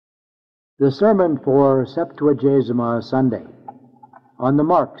The sermon for Septuagesima Sunday, on the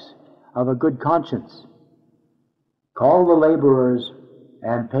marks of a good conscience. Call the laborers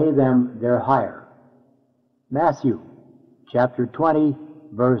and pay them their hire. Matthew chapter 20,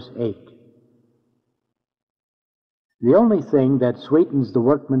 verse 8. The only thing that sweetens the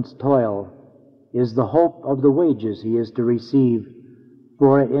workman's toil is the hope of the wages he is to receive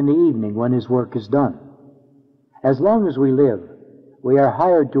for it in the evening when his work is done. As long as we live, we are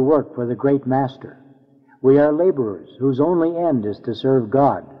hired to work for the great Master. We are laborers whose only end is to serve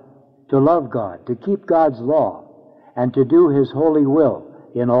God, to love God, to keep God's law, and to do His holy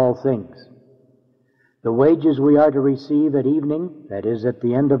will in all things. The wages we are to receive at evening, that is, at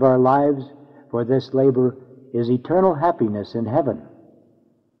the end of our lives, for this labor is eternal happiness in heaven.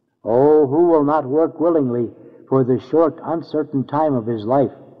 Oh, who will not work willingly for the short, uncertain time of his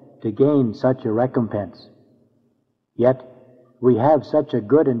life to gain such a recompense? Yet, we have such a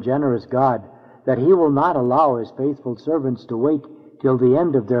good and generous God that He will not allow His faithful servants to wait till the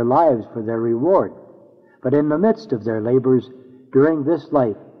end of their lives for their reward. But in the midst of their labors during this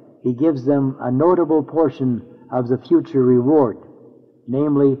life, He gives them a notable portion of the future reward,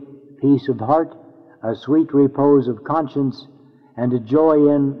 namely peace of heart, a sweet repose of conscience, and a joy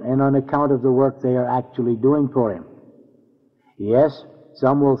in and on account of the work they are actually doing for Him. Yes,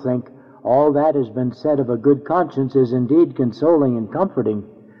 some will think, all that has been said of a good conscience is indeed consoling and comforting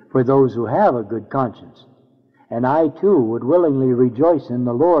for those who have a good conscience. And I, too, would willingly rejoice in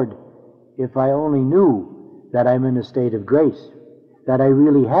the Lord if I only knew that I'm in a state of grace, that I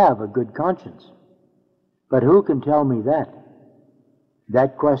really have a good conscience. But who can tell me that?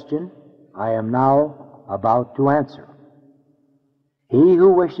 That question I am now about to answer. He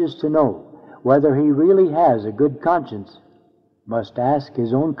who wishes to know whether he really has a good conscience must ask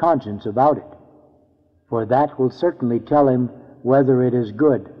his own conscience about it, for that will certainly tell him whether it is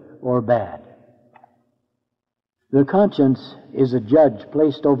good or bad. The conscience is a judge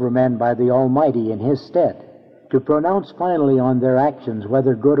placed over men by the Almighty in His stead, to pronounce finally on their actions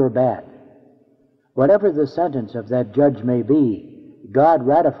whether good or bad. Whatever the sentence of that judge may be, God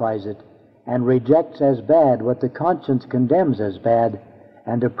ratifies it and rejects as bad what the conscience condemns as bad,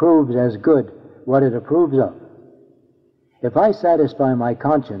 and approves as good what it approves of. If I satisfy my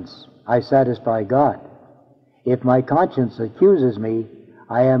conscience, I satisfy God. If my conscience accuses me,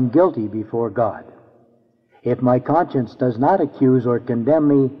 I am guilty before God. If my conscience does not accuse or condemn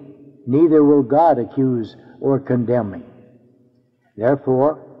me, neither will God accuse or condemn me.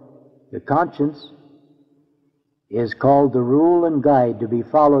 Therefore, the conscience is called the rule and guide to be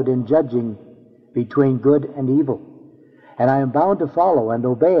followed in judging between good and evil, and I am bound to follow and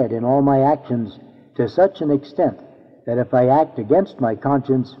obey it in all my actions to such an extent that if I act against my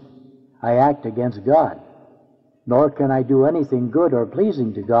conscience, I act against God. Nor can I do anything good or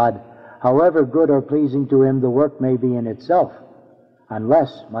pleasing to God, however good or pleasing to Him the work may be in itself,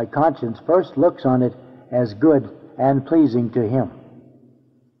 unless my conscience first looks on it as good and pleasing to Him.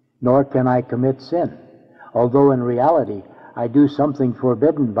 Nor can I commit sin, although in reality I do something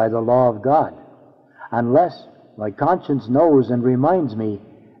forbidden by the law of God, unless my conscience knows and reminds me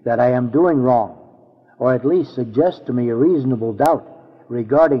that I am doing wrong, or at least suggests to me a reasonable doubt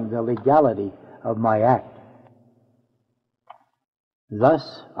regarding the legality of my act.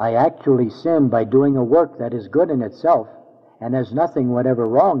 Thus, I actually sin by doing a work that is good in itself and has nothing whatever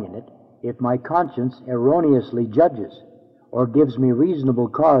wrong in it if my conscience erroneously judges or gives me reasonable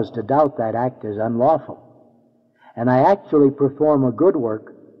cause to doubt that act is unlawful. And I actually perform a good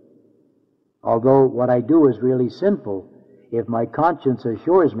work, although what I do is really sinful, if my conscience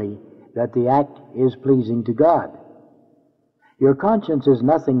assures me that the act is pleasing to God. Your conscience is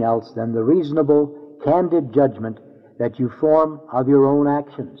nothing else than the reasonable, candid judgment that you form of your own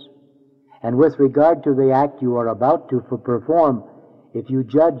actions. And with regard to the act you are about to perform, if you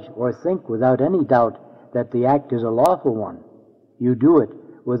judge or think without any doubt that the act is a lawful one, you do it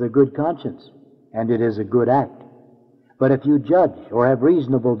with a good conscience, and it is a good act. But if you judge or have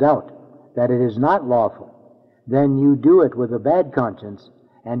reasonable doubt that it is not lawful, then you do it with a bad conscience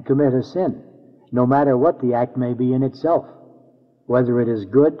and commit a sin, no matter what the act may be in itself, whether it is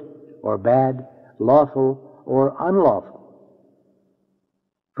good or bad, lawful or unlawful.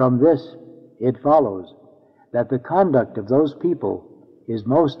 From this, it follows that the conduct of those people is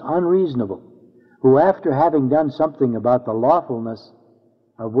most unreasonable, who after having done something about the lawfulness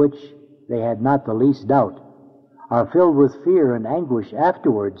of which they had not the least doubt, are filled with fear and anguish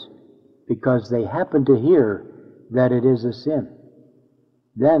afterwards because they happen to hear that it is a sin.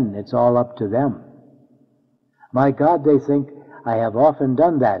 Then it's all up to them. My God, they think, I have often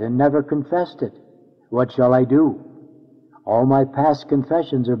done that and never confessed it. What shall I do? All my past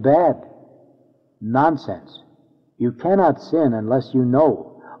confessions are bad. Nonsense. You cannot sin unless you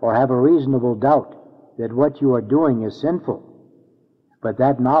know or have a reasonable doubt that what you are doing is sinful. But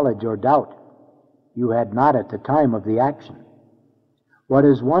that knowledge or doubt you had not at the time of the action. What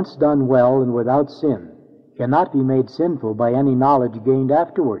is once done well and without sin cannot be made sinful by any knowledge gained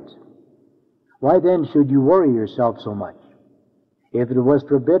afterwards. Why then should you worry yourself so much? If it was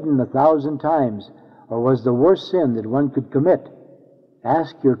forbidden 1,000 times, or was the worst sin that one could commit,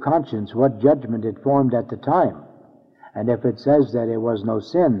 ask your conscience what judgment it formed at the time, and if it says that it was no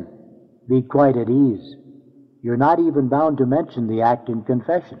sin, be quite at ease. You're not even bound to mention the act in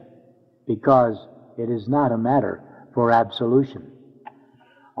confession, because it is not a matter for absolution.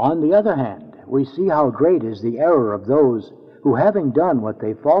 On the other hand, we see how great is the error of those who, having done what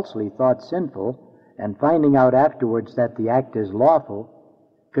they falsely thought sinful, and finding out afterwards that the act is lawful,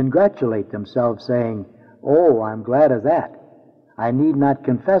 congratulate themselves, saying, "Oh, I'm glad of that. I need not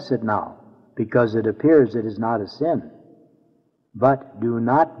confess it now, because it appears it is not a sin." But do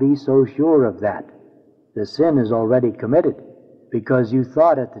not be so sure of that. The sin is already committed, because you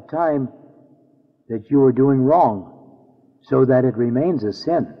thought at the time that you were doing wrong, so that it remains a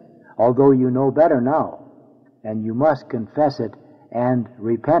sin, although you know better now, and you must confess it and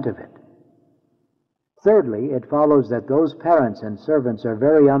repent of it. Thirdly, it follows that those parents and servants are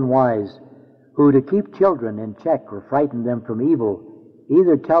very unwise who, to keep children in check or frighten them from evil,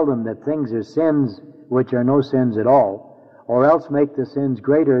 either tell them that things are sins which are no sins at all, or else make the sins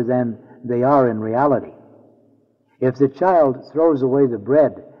greater than they are in reality. If the child throws away the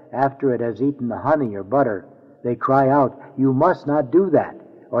bread after it has eaten the honey or butter, they cry out, "You must not do that,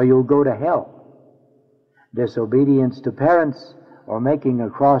 or you'll go to hell." Disobedience to parents or making a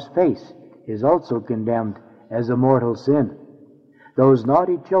cross face is also condemned as a mortal sin. Those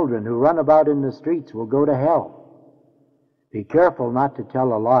naughty children who run about in the streets will go to hell. Be careful not to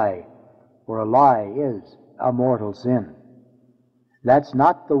tell a lie, for a lie is a mortal sin. That's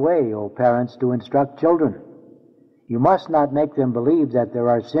not the way, O parents, to instruct children. You must not make them believe that there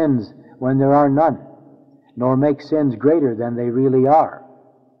are sins when there are none, nor make sins greater than they really are.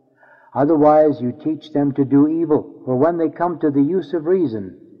 Otherwise you teach them to do evil, for when they come to the use of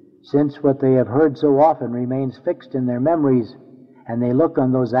reason, since what they have heard so often remains fixed in their memories, and they look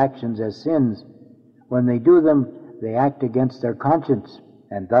on those actions as sins, when they do them, they act against their conscience,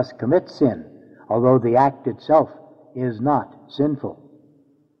 and thus commit sin, although the act itself is not sinful.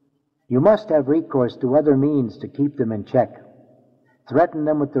 You must have recourse to other means to keep them in check. Threaten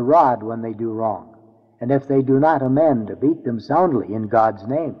them with the rod when they do wrong, and if they do not amend, beat them soundly in God's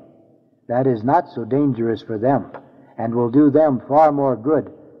name. That is not so dangerous for them, and will do them far more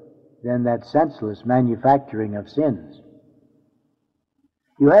good than that senseless manufacturing of sins.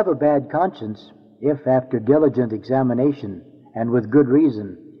 You have a bad conscience if, after diligent examination, and with good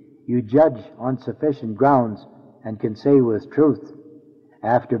reason, you judge on sufficient grounds and can say with truth,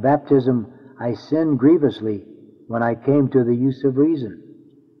 "After baptism I sinned grievously when I came to the use of reason,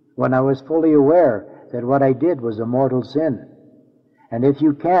 when I was fully aware that what I did was a mortal sin." And if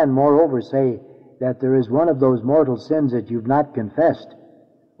you can, moreover, say that there is one of those mortal sins that you've not confessed,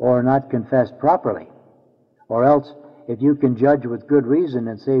 or not confessed properly, or else if you can judge with good reason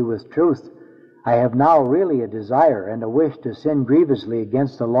and say with truth, "I have now really a desire and a wish to sin grievously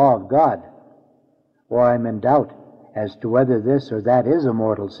against the law of God," or "I'm in doubt as to whether this or that is a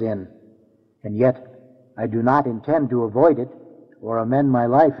mortal sin, and yet I do not intend to avoid it or amend my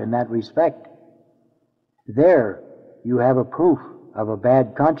life in that respect," there you have a proof of a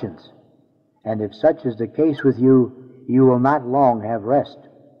bad conscience, and if such is the case with you, you will not long have rest.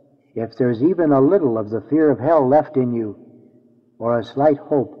 If there's even a little of the fear of hell left in you, or a slight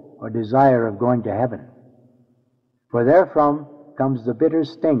hope or desire of going to heaven. For therefrom comes the bitter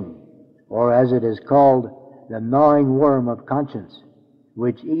sting, or as it is called, the gnawing worm of conscience,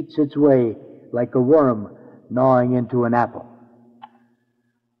 which eats its way like a worm gnawing into an apple.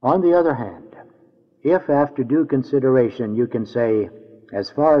 On the other hand, if after due consideration you can say, "As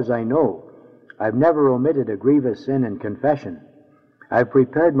far as I know, I've never omitted a grievous sin in confession. I've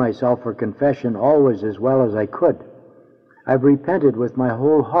prepared myself for confession always as well as I could. I've repented with my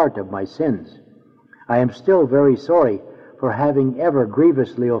whole heart of my sins. I am still very sorry for having ever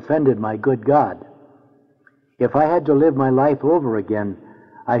grievously offended my good God. If I had to live my life over again,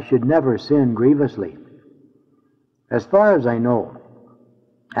 I should never sin grievously. As far as I know,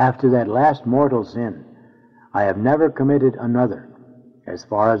 after that last mortal sin, I have never committed another. As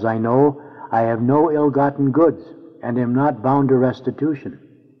far as I know, I have no ill-gotten goods, and am not bound to restitution.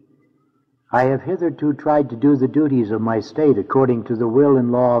 I have hitherto tried to do the duties of my state according to the will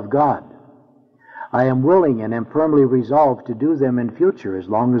and law of God. I am willing and am firmly resolved to do them in future as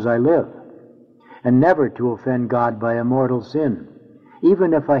long as I live. and never to offend God by a mortal sin,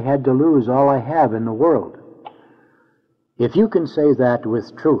 even if I had to lose all I have in the world. If you can say that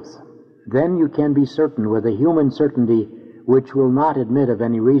with truth, then you can be certain with a human certainty which will not admit of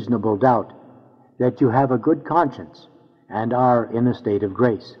any reasonable doubt that you have a good conscience and are in a state of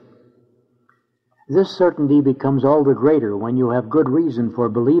grace. This certainty becomes all the greater when you have good reason for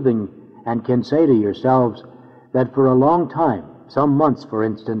believing and can say to yourselves that for a long time, some months for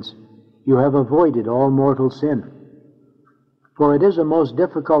instance, you have avoided all mortal sin. For it is a most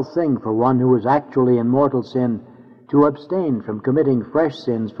difficult thing for one who is actually in mortal sin to abstain from committing fresh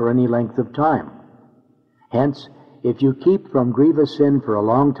sins for any length of time. Hence, if you keep from grievous sin for a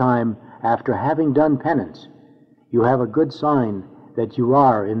long time after having done penance, you have a good sign that you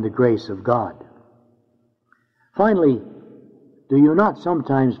are in the grace of God. Finally, do you not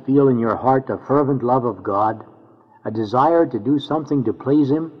sometimes feel in your heart a fervent love of God, a desire to do something to please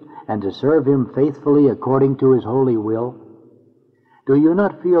Him and to serve Him faithfully according to His holy will? Do you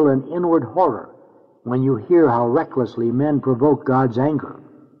not feel an inward horror when you hear how recklessly men provoke God's anger?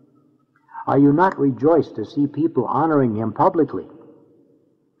 Are you not rejoiced to see people honoring Him publicly?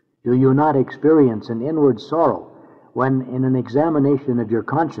 Do you not experience an inward sorrow when, in an examination of your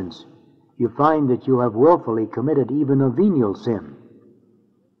conscience, you find that you have willfully committed even a venial sin?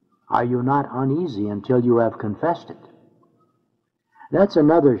 Are you not uneasy until you have confessed it? That's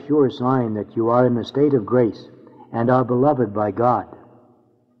another sure sign that you are in a state of grace and are beloved by God.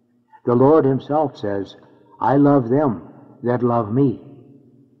 The Lord Himself says, "I love them that love me."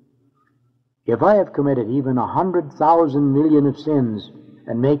 If I have committed even 100,000 million of sins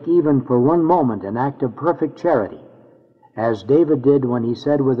and make even for one moment an act of perfect charity, as David did when he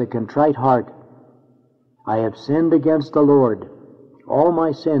said with a contrite heart, "I have sinned against the Lord. All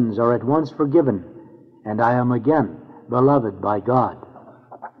my sins are at once forgiven, and I am again beloved by God."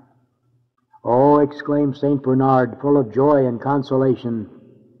 "Oh," exclaimed St. Bernard, full of joy and consolation,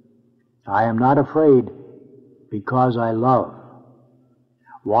 "I am not afraid, because I love."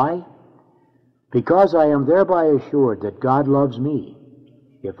 Why? Because I am thereby assured that God loves me.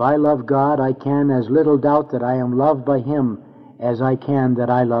 If I love God, I can as little doubt that I am loved by Him as I can that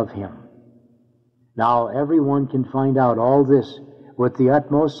I love Him. Now, everyone can find out all this with the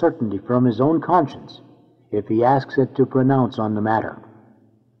utmost certainty from his own conscience, if he asks it to pronounce on the matter.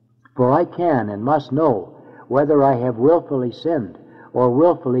 For I can and must know whether I have willfully sinned or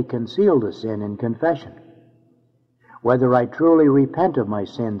willfully concealed a sin in confession, whether I truly repent of my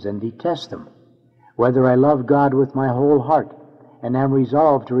sins and detest them, whether I love God with my whole heart and am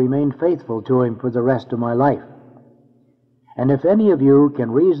resolved to remain faithful to Him for the rest of my life. And if any of you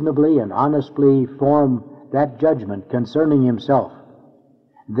can reasonably and honestly form that judgment concerning himself,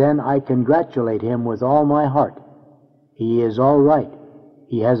 then I congratulate him with all my heart. He is all right.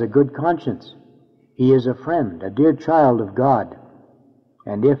 He has a good conscience. He is a friend, a dear child of God.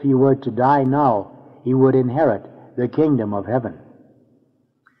 And if he were to die now, he would inherit the kingdom of heaven.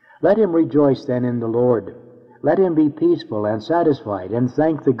 Let him rejoice then in the Lord. Let him be peaceful and satisfied, and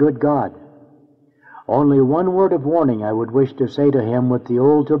thank the good God. Only one word of warning I would wish to say to him with the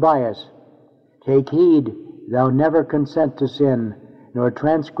old Tobias: "Take heed thou never consent to sin, nor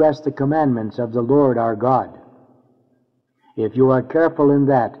transgress the commandments of the Lord our God." If you are careful in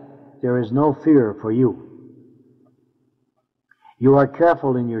that, there is no fear for you. You are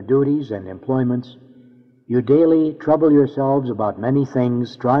careful in your duties and employments. You daily trouble yourselves about many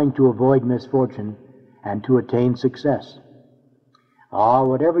things, trying to avoid misfortune and to attain success.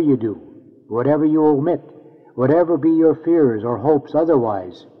 Whatever you do, whatever you omit, whatever be your fears or hopes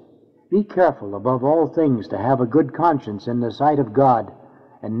otherwise, be careful above all things to have a good conscience in the sight of God,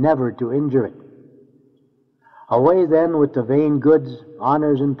 and never to injure it. Away then with the vain goods,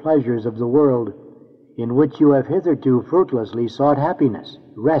 honors, and pleasures of the world, in which you have hitherto fruitlessly sought happiness,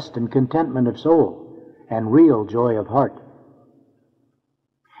 rest, and contentment of soul, and real joy of heart.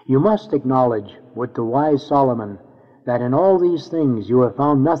 You must acknowledge, with the wise Solomon, that in all these things you have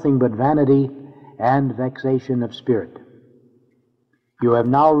found nothing but vanity and vexation of spirit. You have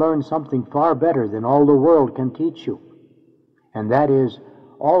now learned something far better than all the world can teach you, and that is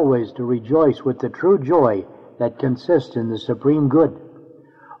always to rejoice with the true joy that consists in the supreme good,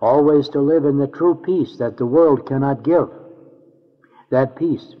 always to live in the true peace that the world cannot give, that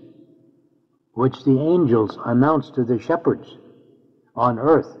peace which the angels announced to the shepherds, on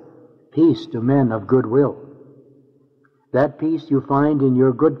earth peace to men of good will. That peace you find in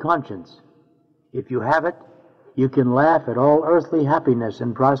your good conscience. If you have it, you can laugh at all earthly happiness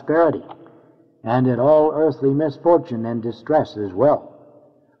and prosperity, and at all earthly misfortune and distress as well.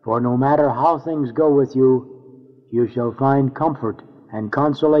 For no matter how things go with you, you shall find comfort and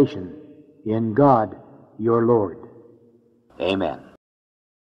consolation in God your Lord. Amen.